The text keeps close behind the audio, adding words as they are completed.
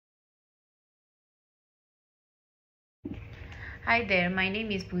Hi there, my name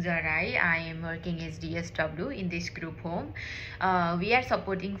is Pooja Rai. I am working as DSW in this group home. We are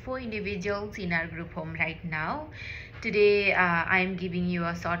supporting 4 individuals in our group home right now. Today, I am giving you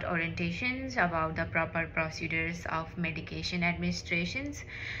a short orientations about the proper procedures of medication administrations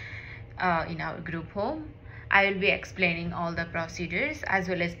in our group home. I will be explaining all the procedures as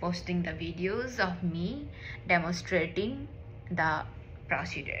well as posting the videos of me demonstrating the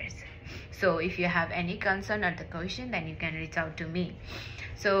procedures. So if you have any concern or the question, then you can reach out to me.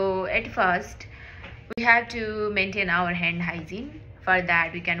 So at first, we have to maintain our hand hygiene. For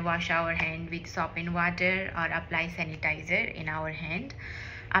that, we can wash our hand with soap and water or apply sanitizer in our hand.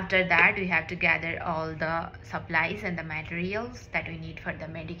 After that, we have to gather all the supplies and the materials that we need for the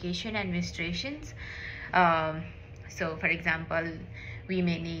medication administrations. So for example, we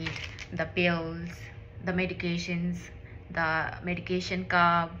may need the pills, the medications, the medication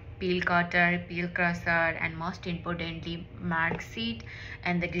cup, pill cutter, pill crusher, and most importantly, mark sheet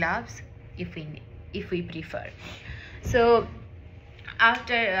and the gloves if we prefer. So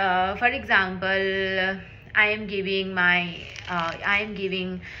after for example, I am giving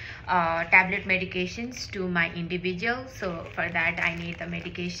tablet medications to my individual. So for that, I need the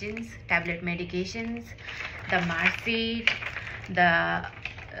medications, tablet medications, the mark sheet, the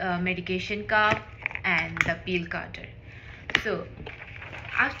medication cup, and the pill cutter. So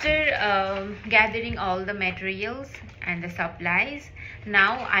after gathering all the materials and the supplies,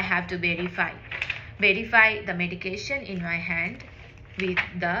 now I have to verify the medication in my hand with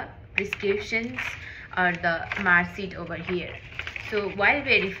the prescriptions or the mark sheet over here. So while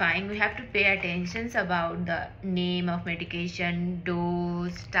verifying, we have to pay attention about the name of medication,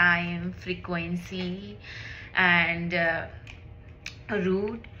 dose, time, frequency, and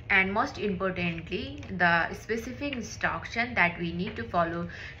route, and most importantly, the specific instruction that we need to follow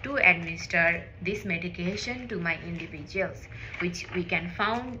to administer this medication to my individuals, which we can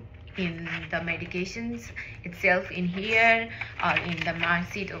found in the medications itself in here or in the mark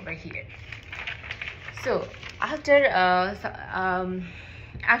sheet over here. So after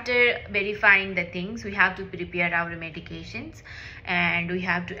verifying the things, we have to prepare our medications, and we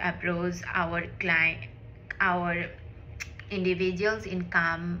have to approach our individuals in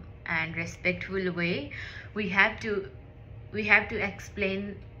calm and respectful way. We have to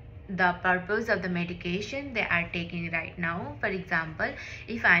explain the purpose of the medication they are taking right now. For example,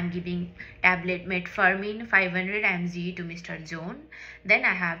 if I am giving tablet metformin 500 mg to Mr. John, then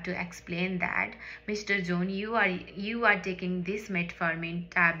I have to explain that, Mr. John, you are taking this metformin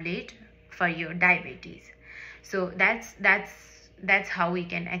tablet for your diabetes. So that's how we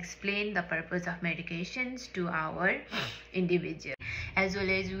can explain the purpose of medications to our individual. As well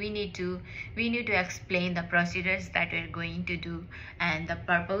as we need to explain the procedures that we're going to do and the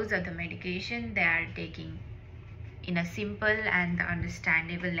purpose of the medication they are taking in a simple and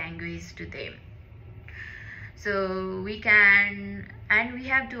understandable language to them. So we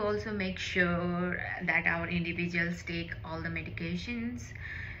have to also make sure that our individuals take all the medications,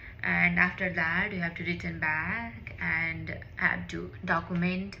 and after that we have to return back and have to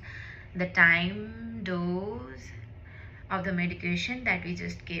document the time, dose of the medication that we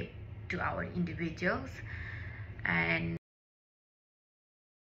just gave to our individuals. And